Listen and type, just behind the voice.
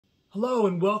Hello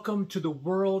and welcome to the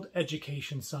World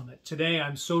Education Summit. Today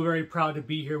I'm so very proud to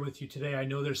be here with you today. I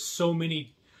know there's so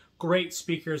many great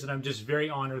speakers and I'm just very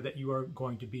honored that you are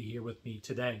going to be here with me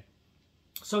today.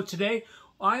 So today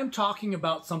I am talking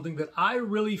about something that I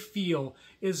really feel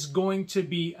is going to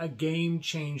be a game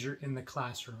changer in the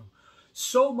classroom.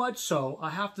 So much so, I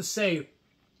have to say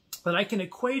that I can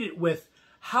equate it with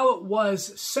how it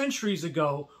was centuries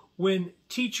ago when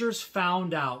teachers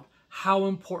found out how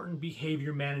important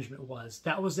behavior management was.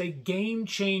 That was a game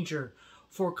changer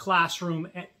for classroom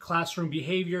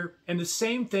behavior, and the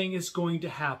same thing is going to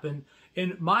happen,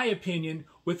 in my opinion,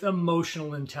 with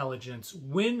emotional intelligence.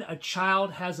 When a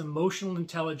child has emotional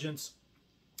intelligence,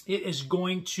 it is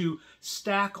going to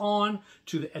stack on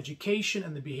to the education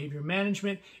and the behavior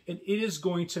management, and it is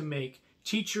going to make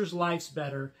teachers' lives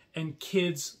better and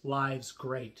kids' lives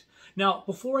great. Now,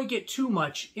 before I get too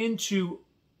much into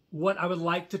what I would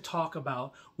like to talk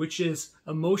about, which is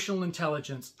emotional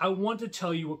intelligence, I want to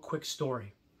tell you a quick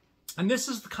story. And this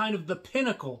is kind of the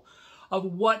pinnacle of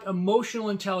what emotional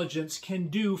intelligence can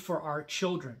do for our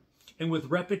children. And with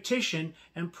repetition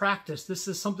and practice, this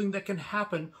is something that can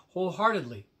happen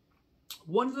wholeheartedly.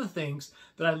 One of the things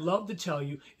that I love to tell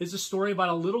you is a story about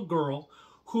a little girl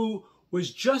who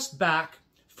was just back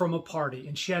from a party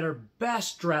and she had her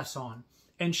best dress on.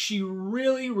 And she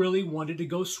really wanted to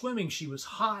go swimming. She was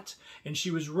hot and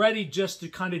she was ready just to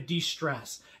kind of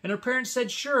de-stress. And her parents said,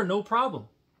 sure, no problem.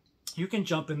 You can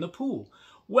jump in the pool.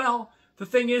 Well, the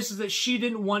thing is that she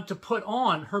didn't want to put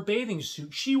on her bathing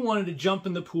suit. She wanted to jump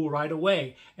in the pool right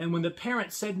away. And when the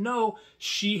parents said no,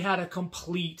 she had a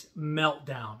complete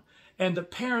meltdown. And the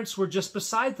parents were just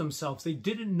beside themselves. They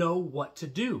didn't know what to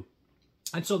do.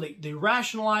 And so they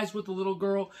rationalized with the little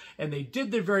girl and they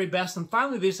did their very best. And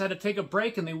finally they decided to take a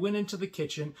break and they went into the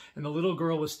kitchen and the little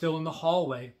girl was still in the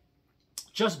hallway,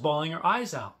 just bawling her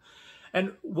eyes out.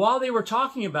 And while they were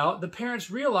talking about it, the parents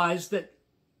realized that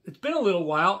it's been a little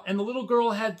while and the little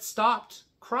girl had stopped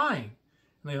crying.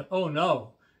 And they thought, oh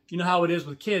no, you know how it is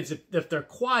with kids. If they're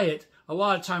quiet, a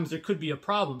lot of times there could be a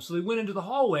problem. So they went into the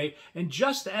hallway and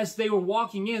just as they were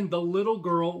walking in, the little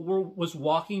girl was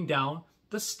walking down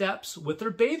the steps with her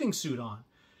bathing suit on.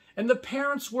 And the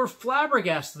parents were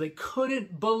flabbergasted. They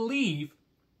couldn't believe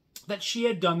that she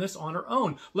had done this on her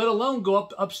own, let alone go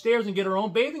upstairs and get her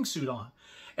own bathing suit on.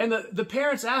 And the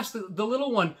parents asked the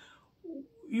little one,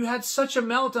 you had such a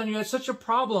meltdown, you had such a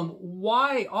problem.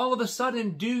 Why all of a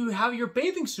sudden do you have your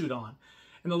bathing suit on?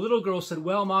 And the little girl said,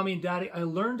 well, Mommy and Daddy, I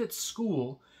learned at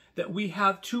school that we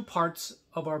have two parts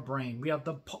of our brain. We have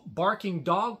the barking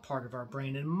dog part of our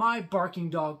brain, and my barking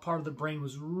dog part of the brain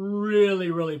was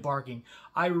really barking.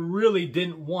 I really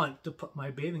didn't want to put my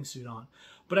bathing suit on.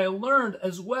 But I learned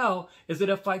as well is that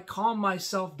if I calm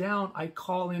myself down, I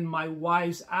call in my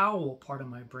wise owl part of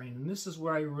my brain. And this is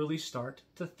where I really start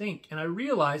to think. And I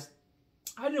realized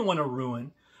I didn't want to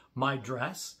ruin my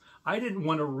dress. I didn't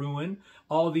want to ruin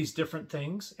all these different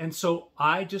things. And so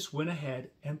I just went ahead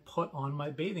and put on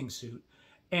my bathing suit.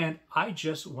 And I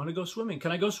just want to go swimming.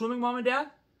 Can I go swimming, Mom and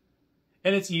Dad?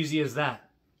 And it's easy as that.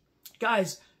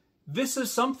 Guys, this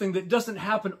is something that doesn't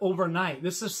happen overnight.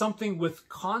 This is something with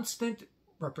constant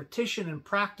repetition and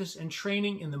practice and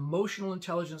training in emotional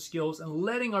intelligence skills and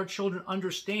letting our children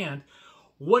understand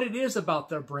what it is about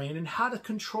their brain and how to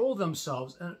control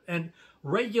themselves and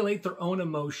regulate their own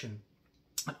emotion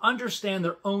and understand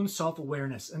their own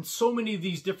self-awareness, and so many of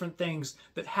these different things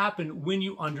that happen when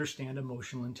you understand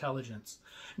emotional intelligence.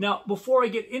 Now, before I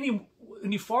get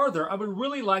any farther, I would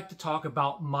really like to talk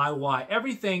about my why.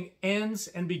 Everything ends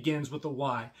and begins with a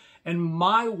why, and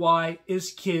my why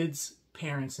is kids,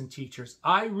 parents, and teachers.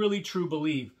 I really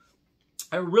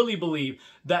believe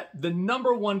that the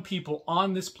number one people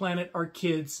on this planet are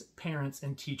kids, parents,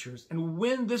 and teachers. And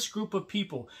when this group of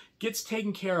people gets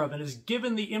taken care of and is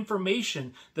given the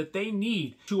information that they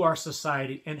need to our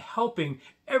society and helping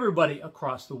everybody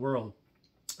across the world.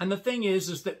 And the thing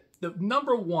is that the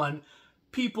number one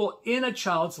people in a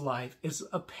child's life is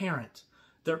a parent.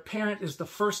 Their parent is the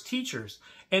first teachers.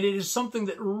 And it is something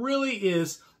that really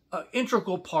is an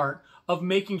integral part of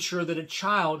making sure that a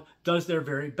child does their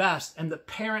very best and the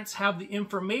parents have the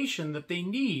information that they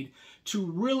need to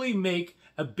really make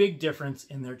a big difference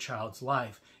in their child's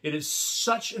life. It is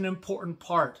such an important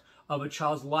part of a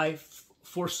child's life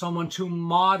for someone to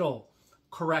model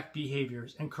correct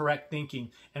behaviors and correct thinking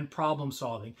and problem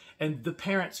solving. And the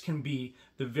parents can be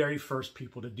the very first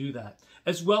people to do that,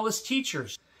 as well as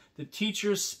teachers. The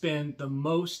teachers spend the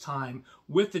most time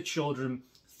with the children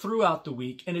throughout the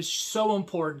week, and it's so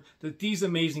important that these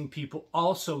amazing people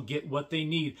also get what they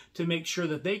need to make sure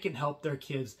that they can help their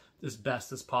kids as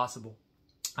best as possible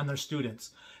and their students.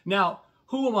 Now,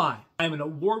 who am I? I'm an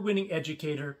award-winning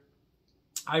educator.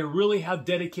 I really have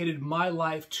dedicated my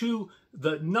life to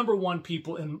the number one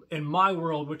people in my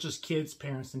world, which is kids,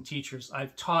 parents, and teachers.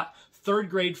 I've taught third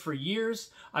grade for years.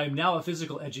 I am now a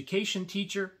physical education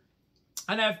teacher.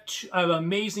 And I have an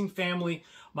amazing family.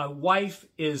 My wife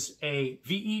is a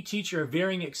VE teacher, a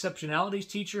varying exceptionalities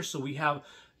teacher. So we have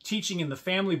teaching in the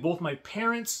family. Both my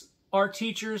parents are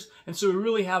teachers. And so we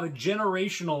really have a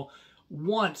generational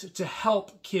want to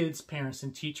help kids, parents,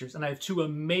 and teachers. And I have two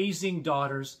amazing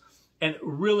daughters. And it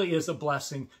really is a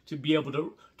blessing to be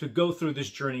able to go through this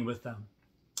journey with them.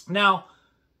 Now,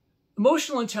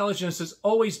 emotional intelligence has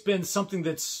always been something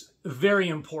that's very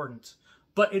important,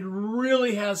 but it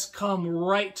really has come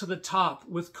right to the top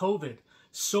with COVID.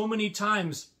 So many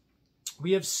times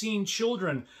we have seen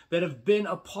children that have been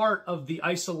a part of the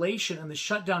isolation, and the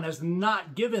shutdown has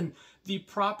not given the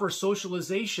proper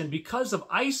socialization because of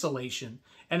isolation.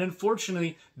 And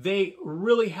unfortunately, they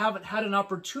really haven't had an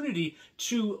opportunity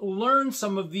to learn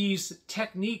some of these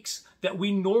techniques that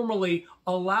we normally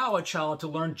allow a child to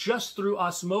learn just through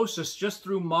osmosis, just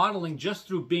through modeling, just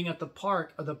through being at the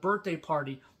park or the birthday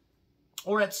party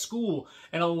or at school.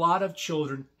 And a lot of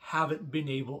children haven't been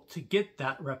able to get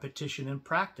that repetition and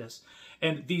practice.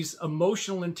 And these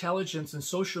emotional intelligence and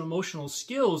social emotional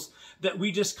skills that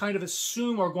we just kind of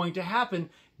assume are going to happen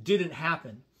didn't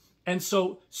happen. And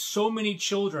so many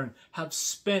children have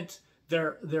spent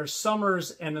their summers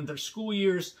and then their school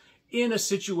years in a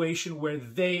situation where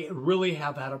they really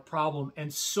have had a problem.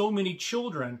 And so many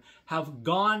children have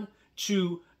gone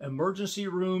to emergency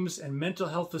rooms and mental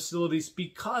health facilities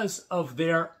because of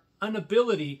their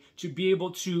inability to be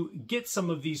able to get some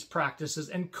of these practices.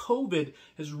 And COVID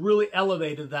has really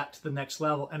elevated that to the next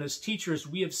level. And as teachers,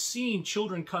 we have seen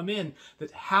children come in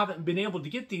that haven't been able to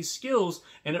get these skills,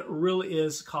 and it really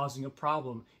is causing a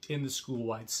problem in the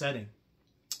school-wide setting.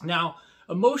 Now,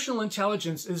 emotional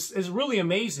intelligence is really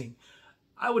amazing.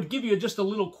 I would give you just a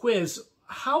little quiz.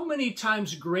 How many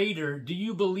times greater do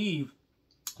you believe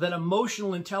that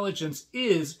emotional intelligence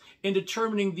is in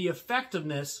determining the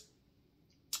effectiveness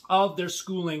of their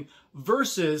schooling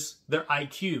versus their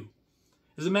IQ?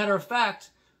 As a matter of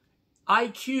fact,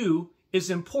 IQ is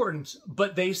important,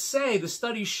 but they say, the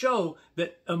studies show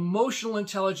that emotional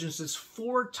intelligence is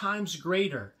 4 times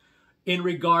greater in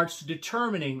regards to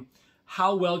determining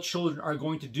how well children are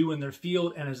going to do in their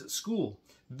field and as at school.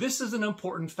 This is an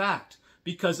important fact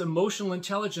because emotional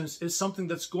intelligence is something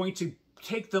that's going to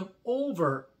take them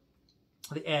over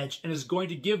the edge and is going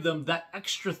to give them that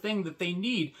extra thing that they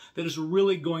need that is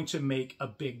really going to make a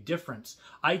big difference.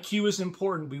 IQ is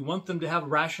important. We want them to have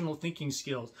rational thinking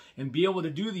skills and be able to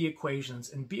do the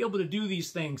equations and be able to do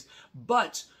these things.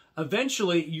 But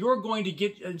eventually you're going to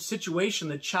get a situation,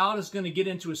 the child is going to get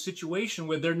into a situation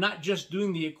where they're not just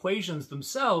doing the equations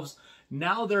themselves.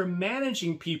 Now they're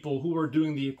managing people who are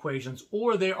doing the equations,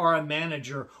 or they are a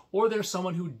manager, or they're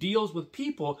someone who deals with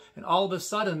people, and all of a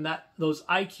sudden those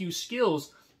IQ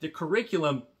skills, the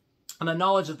curriculum, and the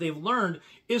knowledge that they've learned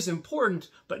is important,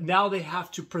 but now they have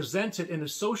to present it in a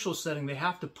social setting. They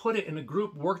have to put it in a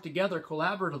group, work together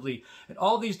collaboratively, and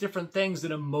all these different things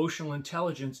that emotional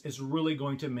intelligence is really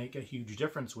going to make a huge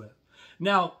difference with.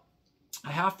 Now,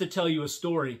 I have to tell you a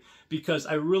story because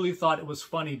I really thought it was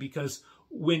funny, because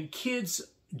when kids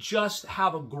just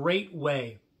have a great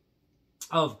way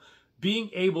of being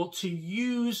able to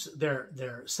use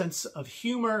their sense of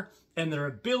humor and their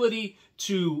ability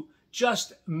to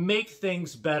just make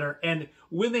things better, and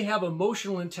when they have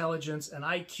emotional intelligence and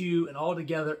IQ and all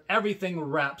together, everything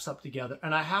wraps up together.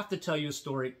 And I have to tell you a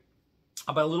story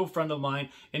about a little friend of mine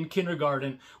in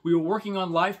kindergarten. We were working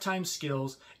on lifetime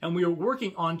skills, and we were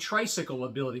working on tricycle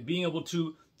ability, being able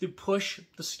to push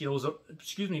the skills,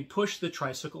 push the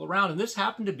tricycle around. And this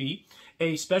happened to be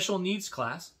a special needs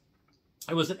class.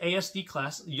 It was an ASD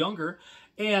class, younger,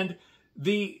 and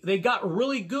they got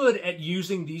really good at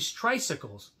using these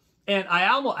tricycles. And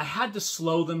I had to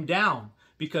slow them down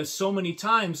because so many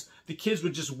times the kids were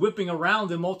just whipping around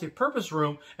the multi-purpose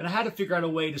room, and I had to figure out a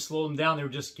way to slow them down. They were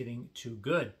just getting too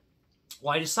good.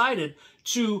 Well, I decided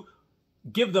to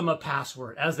give them a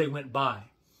password as they went by.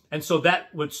 And so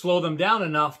that would slow them down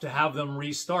enough to have them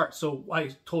restart. So I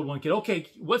told one kid, okay,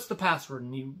 what's the password?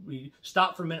 And he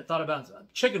stopped for a minute, thought about it,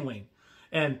 chicken wing.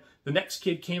 And the next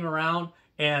kid came around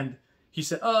and he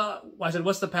said, I said,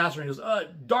 what's the password? And he goes,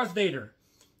 Darth Vader.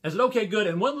 I said, okay, good.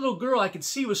 And one little girl I could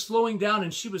see was slowing down,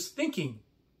 and she was thinking.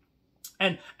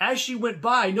 And as she went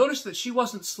by, I noticed that she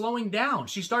wasn't slowing down.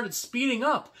 She started speeding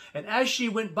up. And as she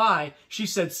went by, she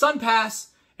said, sun pass,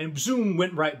 and zoom,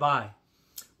 went right by.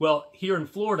 Well, here in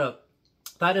Florida,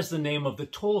 that is the name of the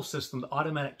toll system, the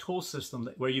automatic toll system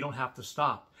where you don't have to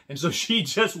stop. And so she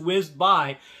just whizzed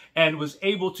by and was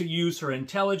able to use her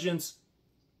intelligence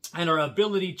and her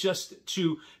ability just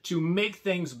to make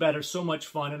things better. So much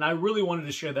fun. And I really wanted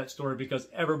to share that story because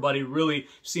everybody really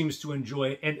seems to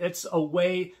enjoy it. And it's a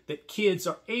way that kids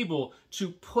are able to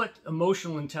put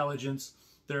emotional intelligence,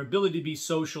 their ability to be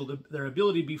social, their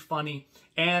ability to be funny,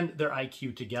 and their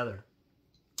IQ together.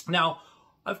 Now,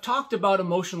 I've talked about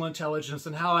emotional intelligence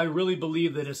and how I really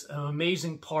believe that it's an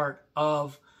amazing part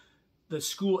of the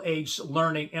school-age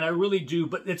learning, and I really do.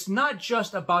 But it's not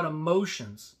just about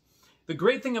emotions. The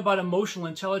great thing about emotional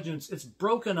intelligence, it's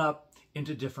broken up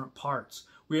into different parts.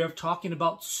 We are talking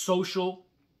about social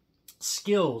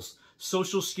skills.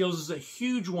 Social skills is a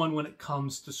huge one when it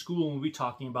comes to school, and we'll be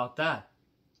talking about that.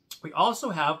 We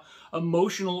also have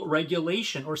emotional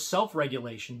regulation or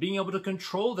self-regulation, being able to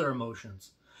control their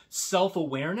emotions.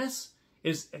 Self-awareness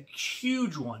is a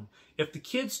huge one. If the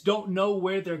kids don't know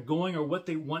where they're going or what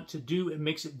they want to do, it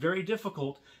makes it very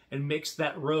difficult and makes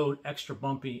that road extra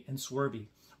bumpy and swervy.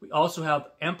 We also have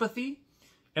empathy.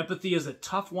 Empathy is a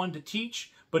tough one to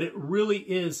teach, but it really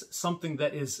is something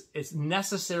that is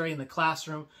necessary in the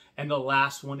classroom. And the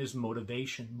last one is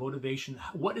motivation. Motivation,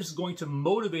 what is going to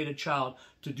motivate a child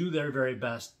to do their very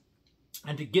best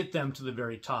and to get them to the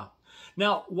very top.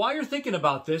 Now, while you're thinking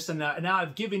about this, and now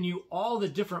I've given you all the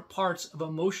different parts of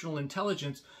emotional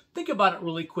intelligence, think about it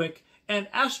really quick and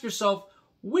ask yourself,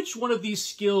 which one of these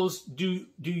skills do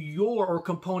your or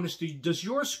components does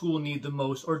your school need the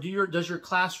most, or does your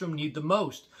classroom need the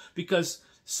most? Because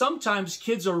sometimes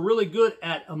kids are really good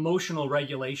at emotional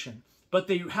regulation, but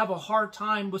they have a hard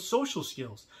time with social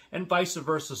skills, and vice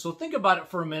versa. So think about it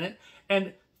for a minute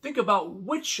and think about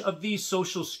which of these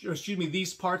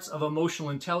these parts of emotional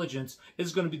intelligence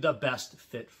is going to be the best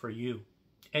fit for you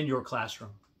and your classroom.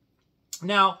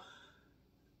 Now,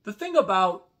 the thing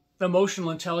about emotional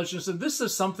intelligence, and this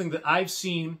is something that I've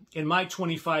seen in my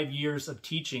 25 years of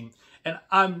teaching, and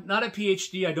I'm not a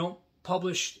PhD, I don't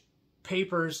publish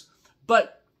papers,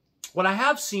 but what I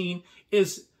have seen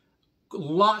is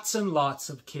lots and lots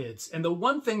of kids. And the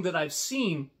one thing that I've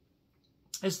seen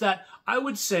is that I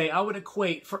would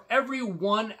equate for every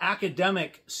one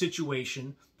academic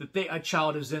situation that a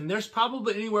child is in, there's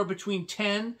probably anywhere between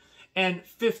 10 and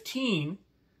 15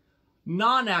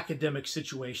 non-academic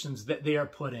situations that they are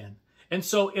put in. And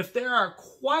so if there are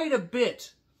quite a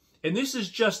bit, and this is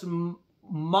just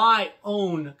my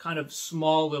own kind of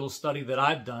small little study that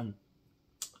I've done,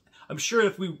 I'm sure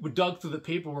if we dug through the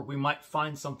paperwork, we might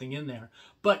find something in there.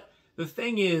 But the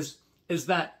thing is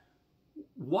that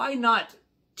why not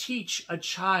teach a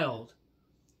child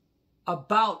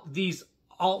about these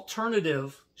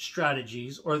alternative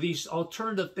strategies or these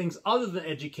alternative things other than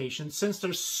education, since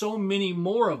there's so many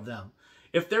more of them?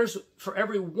 If there's, for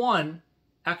every one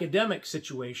academic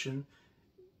situation,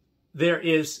 there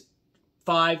is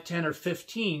 5, 10, or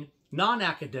 15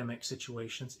 non-academic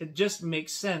situations, it just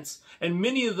makes sense. And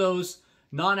many of those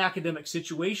non-academic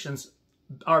situations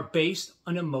are based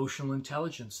on emotional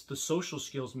intelligence, the social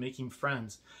skills, making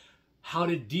friends, how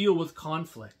to deal with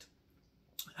conflict,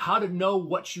 how to know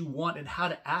what you want and how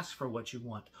to ask for what you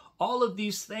want. All of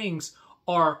these things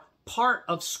are part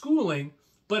of schooling,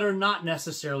 but are not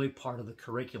necessarily part of the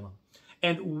curriculum.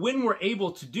 And when we're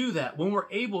able to do that, when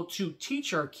we're able to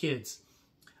teach our kids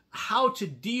how to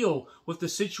deal with the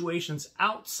situations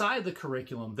outside the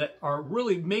curriculum that are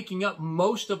really making up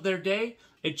most of their day,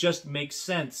 it just makes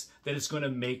sense that it's going to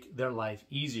make their life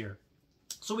easier.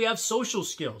 So we have social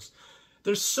skills.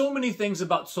 There's so many things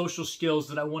about social skills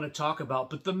that I want to talk about,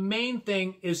 but the main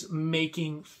thing is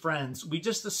making friends. We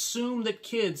just assume that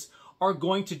kids are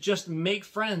going to just make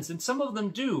friends, and some of them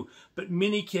do, but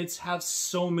many kids have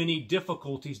so many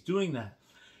difficulties doing that.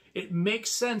 It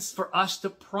makes sense for us to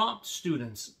prompt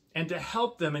students and to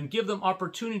help them and give them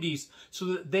opportunities so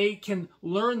that they can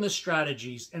learn the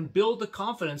strategies and build the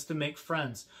confidence to make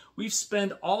friends. We've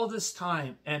spent all this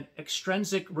time and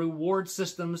extrinsic reward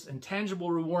systems and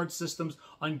tangible reward systems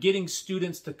on getting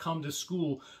students to come to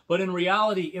school. But in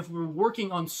reality, if we're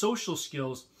working on social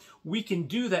skills, we can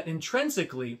do that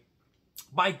intrinsically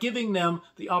by giving them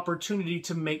the opportunity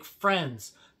to make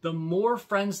friends. The more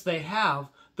friends they have,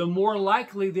 the more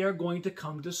likely they're going to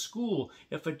come to school.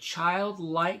 If a child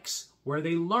likes where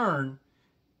they learn,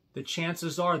 the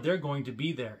chances are they're going to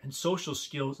be there. And social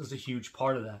skills is a huge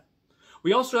part of that.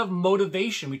 We also have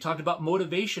motivation. We talked about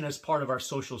motivation as part of our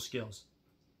social skills.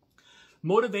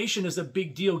 Motivation is a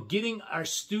big deal, getting our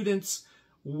students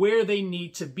where they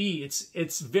need to be.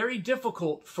 It's very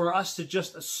difficult for us to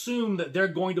just assume that they're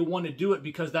going to want to do it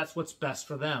because that's what's best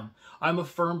for them. I'm a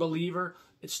firm believer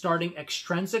it's starting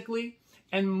extrinsically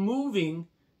and moving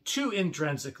to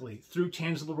intrinsically through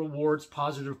tangible rewards,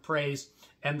 positive praise,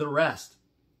 and the rest.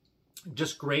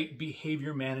 Just great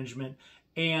behavior management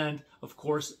and, of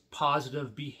course,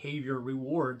 positive behavior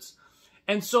rewards.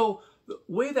 And so the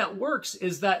way that works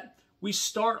is that we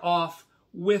start off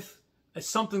with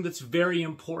something that's very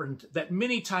important that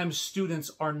many times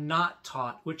students are not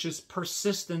taught, which is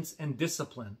persistence and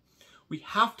discipline. We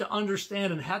have to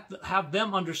understand and have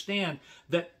them understand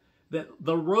that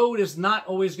the road is not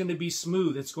always going to be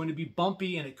smooth. It's going to be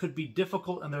bumpy and it could be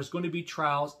difficult, and there's going to be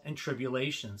trials and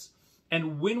tribulations.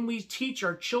 And when we teach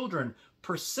our children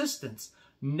persistence,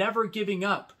 never giving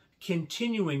up,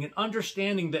 continuing, and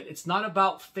understanding that it's not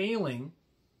about failing,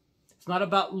 it's not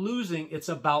about losing, it's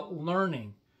about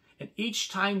learning. And each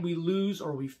time we lose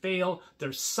or we fail,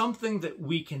 there's something that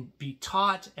we can be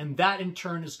taught, and that in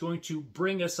turn is going to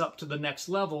bring us up to the next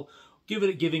level,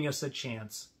 giving us a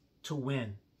chance to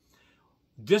win.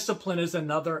 Discipline is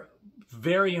another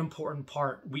very important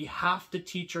part. We have to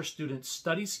teach our students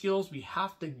study skills. We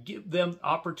have to give them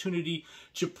opportunity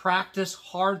to practice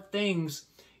hard things,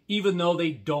 even though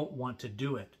they don't want to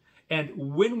do it. And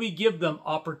when we give them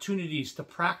opportunities to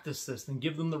practice this and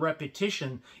give them the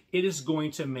repetition, it is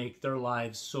going to make their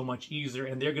lives so much easier,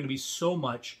 and they're going to be so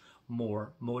much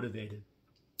more motivated.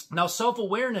 Now,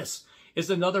 self-awareness is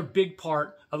another big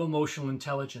part of emotional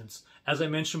intelligence. As I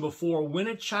mentioned before, when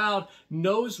a child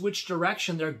knows which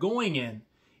direction they're going in,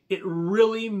 it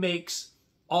really makes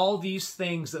all these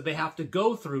things that they have to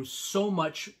go through so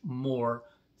much more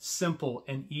simple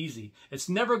and easy. It's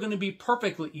never going to be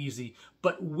perfectly easy,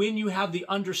 but when you have the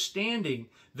understanding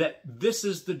that this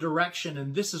is the direction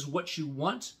and this is what you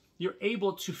want, you're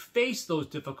able to face those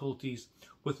difficulties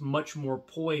with much more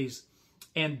poise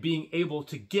and being able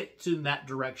to get to that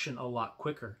direction a lot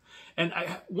quicker. And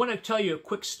I want to tell you a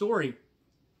quick story,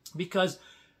 because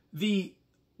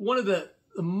one of the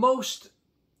most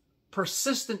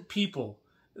persistent people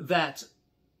that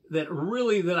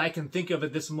I can think of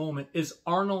at this moment is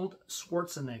Arnold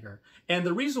Schwarzenegger. And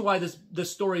the reason why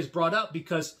this story is brought up,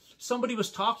 because somebody was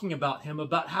talking about him,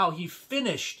 about how he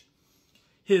finished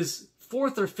his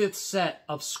 4th or 5th set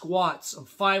of squats of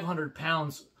 500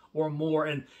 pounds or more,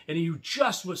 and he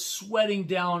just was sweating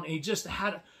down, and he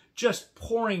just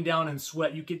pouring down in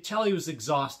sweat. You could tell he was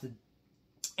exhausted.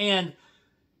 And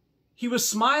he was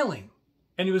smiling,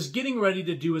 and he was getting ready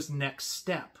to do his next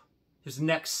step, his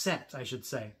next set, I should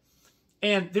say.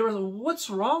 And they were like, "What's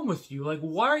wrong with you? Like,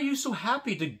 why are you so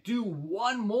happy to do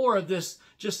one more of this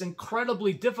just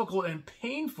incredibly difficult and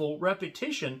painful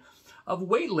repetition of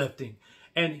weightlifting?"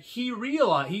 And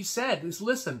he said,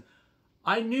 "Listen,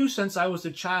 I knew since I was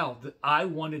a child that I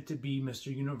wanted to be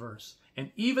Mr. Universe.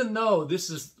 And even though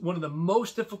this is one of the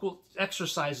most difficult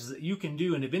exercises that you can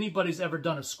do, and if anybody's ever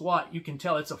done a squat, you can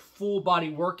tell it's a full body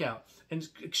workout and it's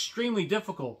extremely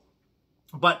difficult.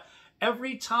 But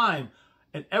every time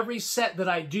and every set that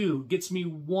I do gets me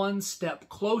one step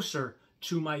closer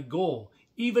to my goal,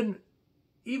 even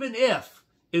if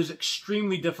it is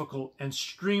extremely difficult and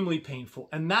extremely painful."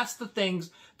 And that's the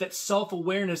things that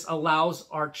self-awareness allows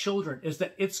our children, is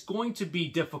that it's going to be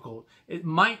difficult. It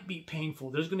might be painful.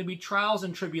 There's going to be trials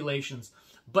and tribulations.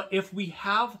 But if we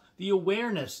have the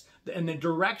awareness and the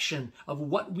direction of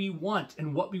what we want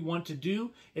and what we want to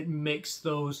do, it makes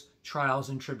those trials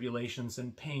and tribulations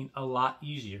and pain a lot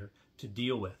easier to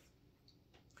deal with.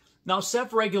 Now,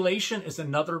 self-regulation is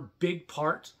another big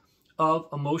part of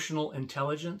emotional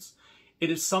intelligence. It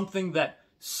is something that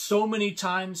so many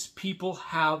times people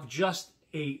have just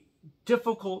a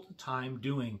difficult time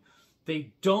doing.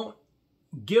 They don't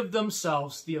give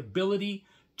themselves the ability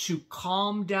to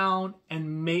calm down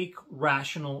and make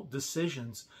rational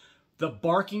decisions. The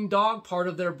barking dog part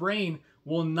of their brain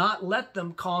will not let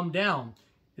them calm down.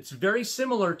 It's very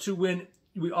similar to when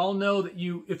we all know that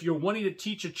if you're wanting to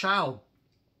teach a child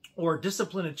or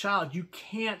discipline a child, you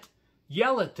can't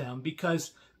yell at them,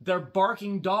 because their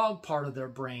barking dog part of their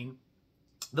brain,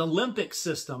 the limbic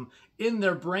system in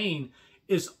their brain,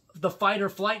 is the fight or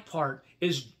flight part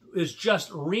is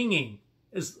just ringing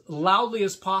as loudly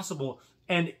as possible,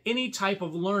 and any type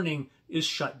of learning is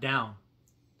shut down.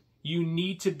 You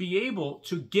need to be able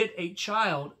to get a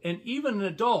child and even an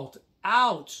adult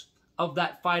out of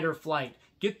that fight or flight,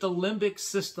 get the limbic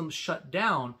system shut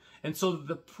down, and so that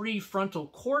the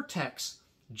prefrontal cortex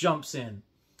jumps in.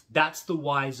 That's the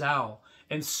wise owl.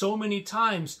 And so many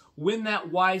times when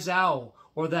that wise owl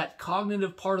or that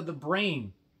cognitive part of the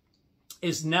brain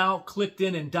is now clicked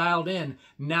in and dialed in,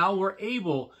 now we're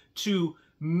able to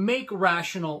make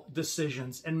rational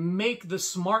decisions and make the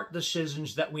smart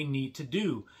decisions that we need to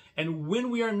do. And when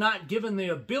we are not given the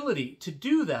ability to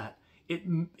do that,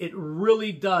 it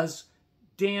really does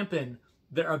dampen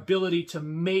their ability to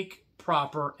make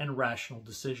proper and rational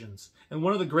decisions. And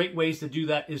one of the great ways to do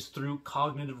that is through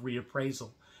cognitive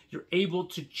reappraisal. You're able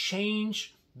to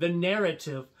change the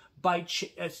narrative by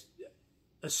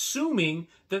assuming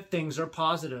that things are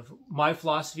positive. My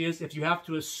philosophy is if you have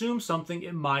to assume something,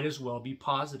 it might as well be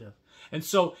positive. And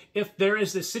so if there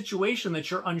is a situation that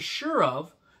you're unsure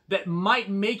of that might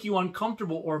make you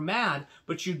uncomfortable or mad,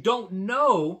 but you don't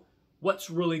know what's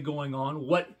really going on,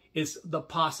 what is the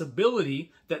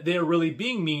possibility that they're really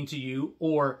being mean to you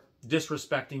or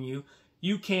disrespecting you,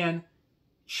 you can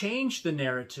change the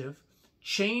narrative,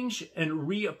 change and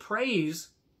reappraise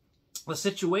the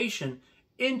situation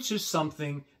into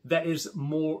something that is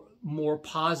more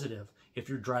positive. If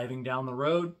you're driving down the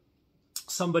road,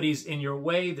 somebody's in your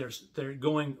way, they're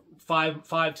going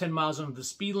 10 miles under the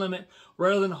speed limit,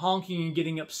 rather than honking and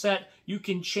getting upset, you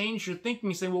can change your thinking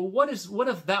and say, well, what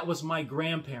if that was my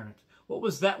grandparent? What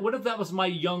was that? What if that was my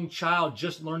young child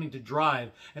just learning to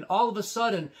drive? And all of a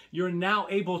sudden, you're now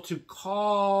able to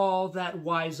call that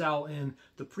wise out in.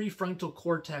 The prefrontal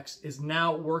cortex is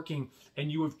now working,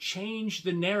 and you have changed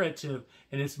the narrative,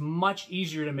 and it's much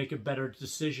easier to make a better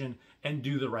decision and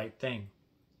do the right thing.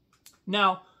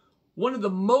 Now, one of the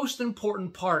most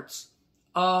important parts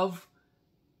of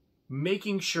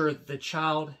making sure that the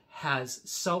child has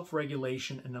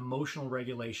self-regulation and emotional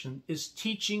regulation is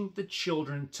teaching the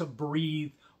children to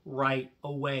breathe right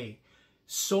away.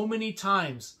 So many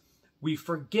times we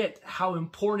forget how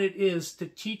important it is to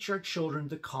teach our children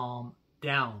to calm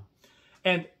down.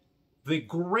 And the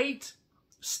great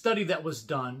study that was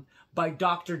done by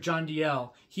Dr. John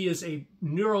Diel, he is a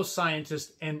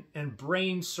neuroscientist and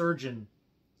brain surgeon,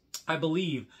 I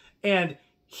believe, and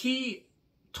he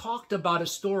talked about a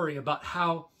story about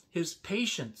how his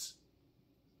patients,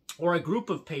 or a group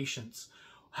of patients,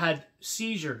 had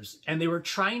seizures, and they were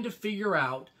trying to figure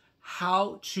out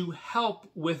how to help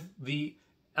with the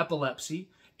epilepsy.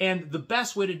 And the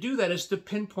best way to do that is to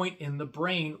pinpoint in the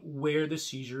brain where the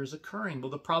seizure is occurring.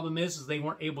 Well, the problem is they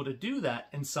weren't able to do that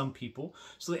in some people.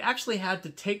 So they actually had to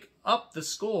take up the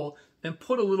skull and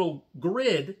put a little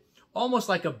grid, almost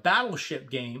like a battleship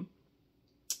game,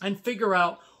 and figure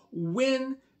out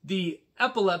when the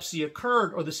epilepsy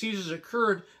occurred or the seizures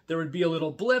occurred, there would be a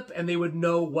little blip and they would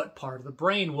know what part of the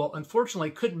brain. Well,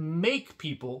 unfortunately, couldn't make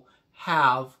people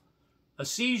have a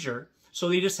seizure, so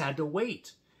they just had to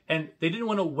wait. And they didn't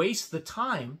want to waste the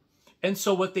time. And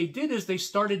so what they did is they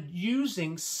started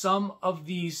using some of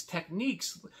these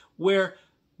techniques where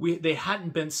they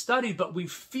hadn't been studied, but we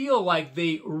feel like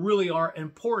they really are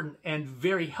important and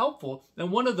very helpful.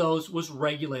 And one of those was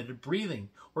regulated breathing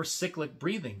or cyclic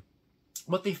breathing.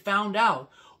 What they found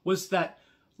out was that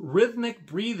rhythmic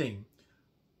breathing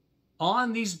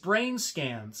on these brain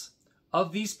scans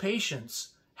of these patients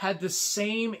had the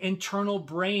same internal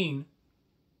brain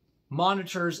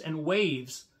monitors and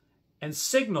waves and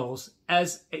signals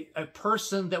as a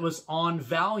person that was on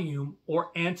Valium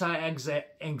or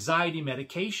anti-anxiety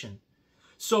medication.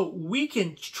 So we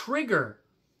can trigger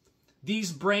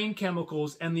these brain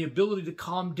chemicals and the ability to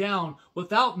calm down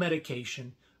without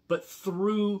medication, but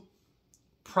through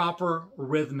proper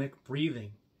rhythmic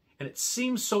breathing. And it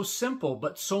seems so simple,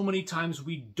 but so many times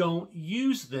we don't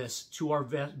use this to our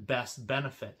best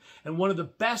benefit. And one of the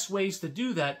best ways to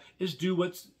do that is do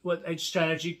what a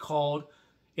strategy called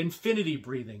infinity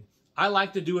breathing. I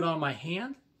like to do it on my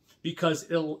hand because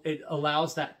it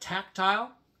allows that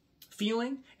tactile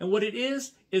feeling. And what it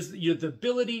is the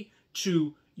ability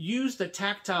to use the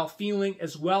tactile feeling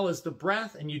as well as the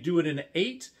breath, and you do it in an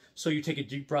 8. So you take a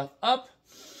deep breath up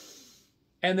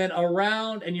and then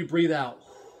around and you breathe out.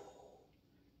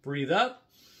 Breathe up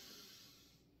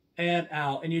and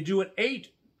out. And you do an 8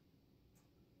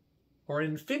 or an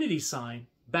infinity sign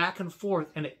back and forth,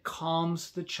 and it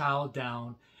calms the child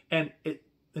down. And in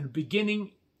the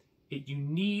beginning, you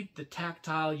need the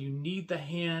tactile, you need the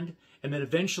hand, and then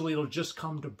eventually it'll just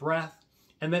come to breath.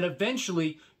 And then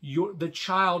eventually the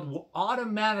child will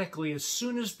automatically, as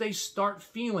soon as they start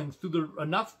feeling through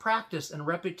enough practice and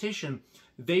repetition,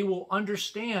 they will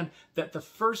understand that the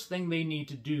first thing they need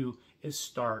to do is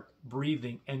start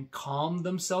breathing and calm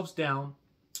themselves down,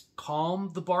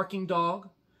 calm the barking dog,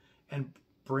 and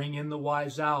bring in the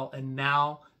wise owl. And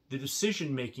now the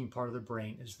decision-making part of the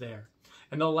brain is there.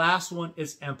 And the last one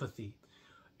is empathy.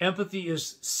 Empathy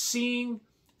is seeing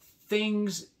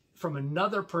things from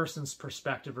another person's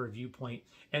perspective or viewpoint.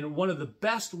 And one of the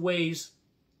best ways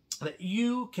that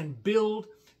you can build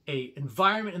an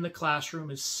environment in the classroom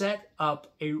is set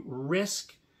up a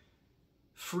risk-free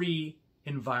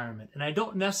environment. And I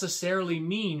don't necessarily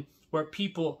mean where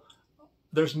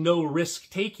there's no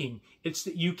risk taking. It's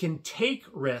that you can take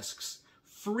risks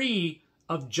free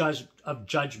of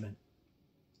judgment.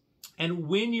 And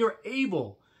when you're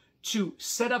able to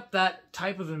set up that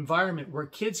type of environment where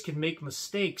kids can make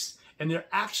mistakes and they're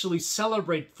actually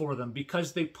celebrated for them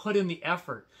because they put in the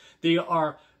effort, they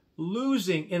are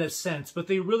losing in a sense, but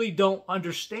they really don't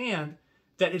understand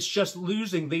that it's just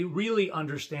losing. They really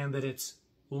understand that it's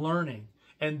learning.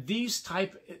 And this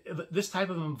type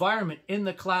of environment in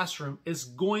the classroom is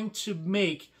going to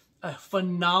make a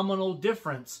phenomenal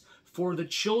difference for the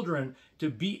children to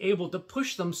be able to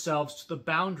push themselves to the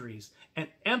boundaries. And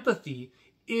empathy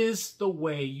is the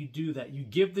way you do that. You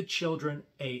give the children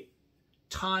a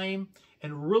time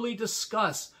and really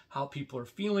discuss how people are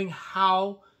feeling,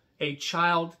 how a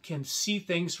child can see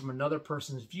things from another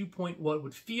person's viewpoint, what it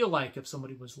would feel like if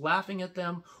somebody was laughing at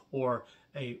them, or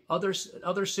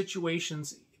other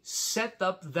situations. Set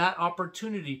up that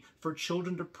opportunity for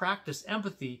children to practice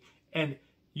empathy, and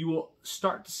you will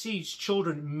start to see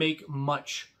children make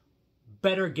much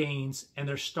better gains, and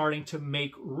they're starting to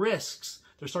make risks.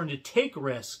 They're starting to take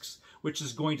risks, which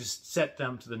is going to set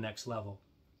them to the next level.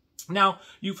 Now,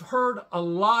 you've heard a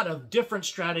lot of different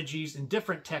strategies and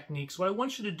different techniques. What I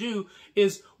want you to do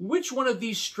is, which one of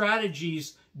these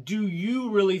strategies do you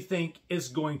really think is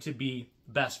going to be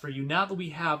best for you? Now that we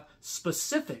have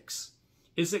specifics,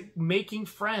 is it making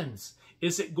friends?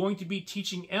 Is it going to be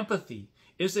teaching empathy?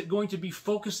 Is it going to be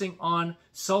focusing on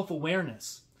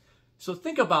self-awareness? So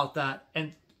think about that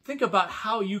and think about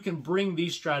how you can bring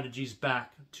these strategies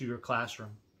back to your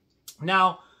classroom.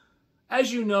 Now,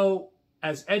 as you know,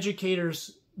 as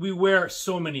educators, we wear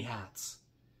so many hats.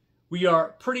 We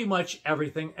are pretty much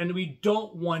everything, and we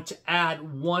don't want to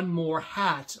add one more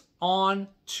hat on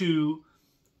to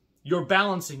your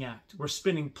balancing act. We're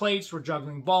spinning plates, we're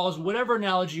juggling balls, whatever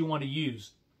analogy you want to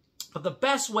use. But the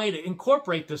best way to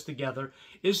incorporate this together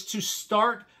is to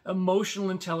start emotional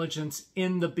intelligence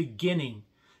in the beginning,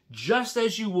 just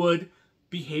as you would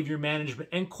behavior management.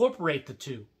 Incorporate the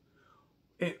two.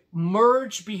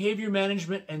 Merge behavior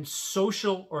management and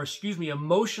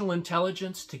emotional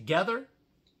intelligence together,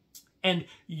 and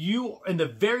you in the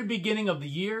very beginning of the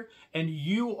year, and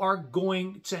you are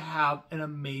going to have an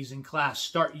amazing class.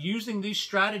 Start using these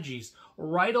strategies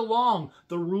right along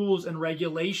the rules and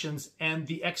regulations and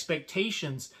the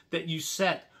expectations that you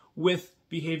set with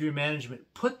behavior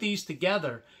management. Put these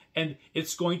together, and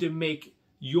it's going to make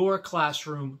your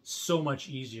classroom so much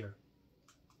easier.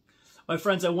 My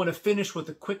friends, I want to finish with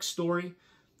a quick story.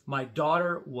 My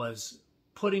daughter was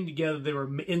putting together, they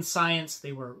were in science,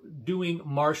 they were doing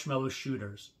marshmallow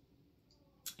shooters.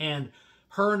 And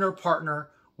her partner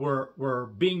were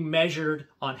being measured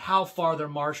on how far their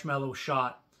marshmallow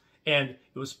shot. And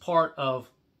it was part of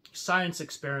a science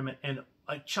experiment. And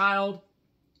a child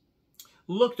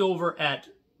looked over at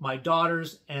my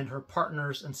daughters and her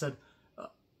partners and said,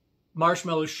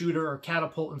 marshmallow shooter or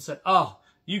catapult, and said, "Oh,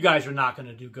 you guys are not going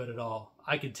to do good at all.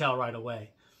 I could tell right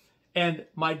away." And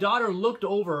my daughter looked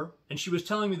over, and she was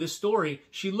telling me this story.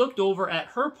 She looked over at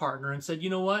her partner and said, "You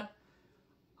know what?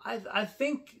 I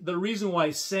think the reason why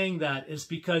he's saying that is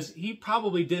because he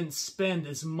probably didn't spend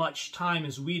as much time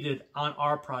as we did on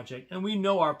our project. And we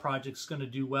know our project's going to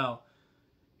do well."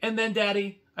 And then,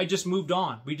 Daddy, I just moved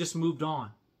on. We just moved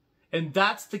on. And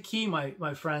that's the key,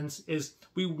 my friends, is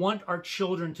we want our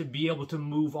children to be able to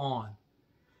move on.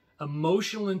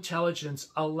 Emotional intelligence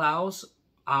allows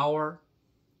our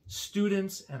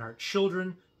students and our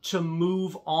children to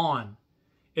move on.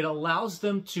 It allows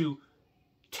them to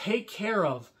take care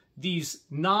of these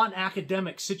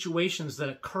non-academic situations that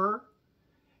occur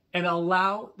and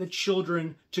allow the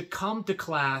children to come to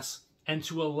class and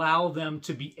to allow them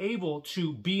to be able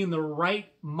to be in the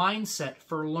right mindset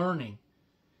for learning.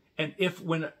 And if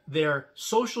when their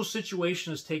social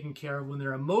situation is taken care of, when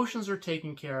their emotions are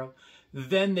taken care of,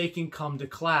 then they can come to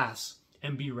class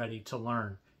and be ready to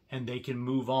learn, and they can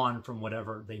move on from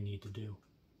whatever they need to do.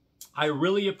 I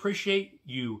really appreciate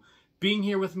you being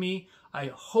here with me.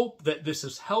 I hope that this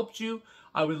has helped you.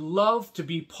 I would love to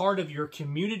be part of your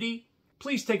community.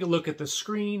 Please take a look at the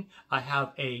screen. I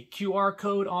have a QR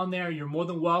code on there. You're more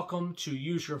than welcome to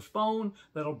use your phone.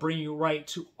 That'll bring you right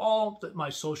to all my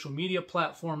social media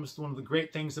platforms. One of the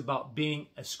great things about being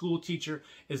a school teacher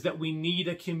is that we need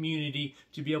a community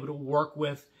to be able to work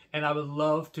with. And I would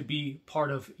love to be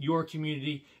part of your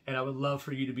community, and I would love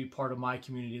for you to be part of my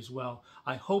community as well.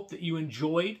 I hope that you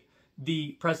enjoyed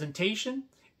the presentation,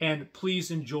 and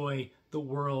please enjoy the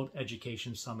World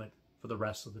Education Summit for the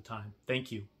rest of the time.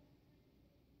 Thank you.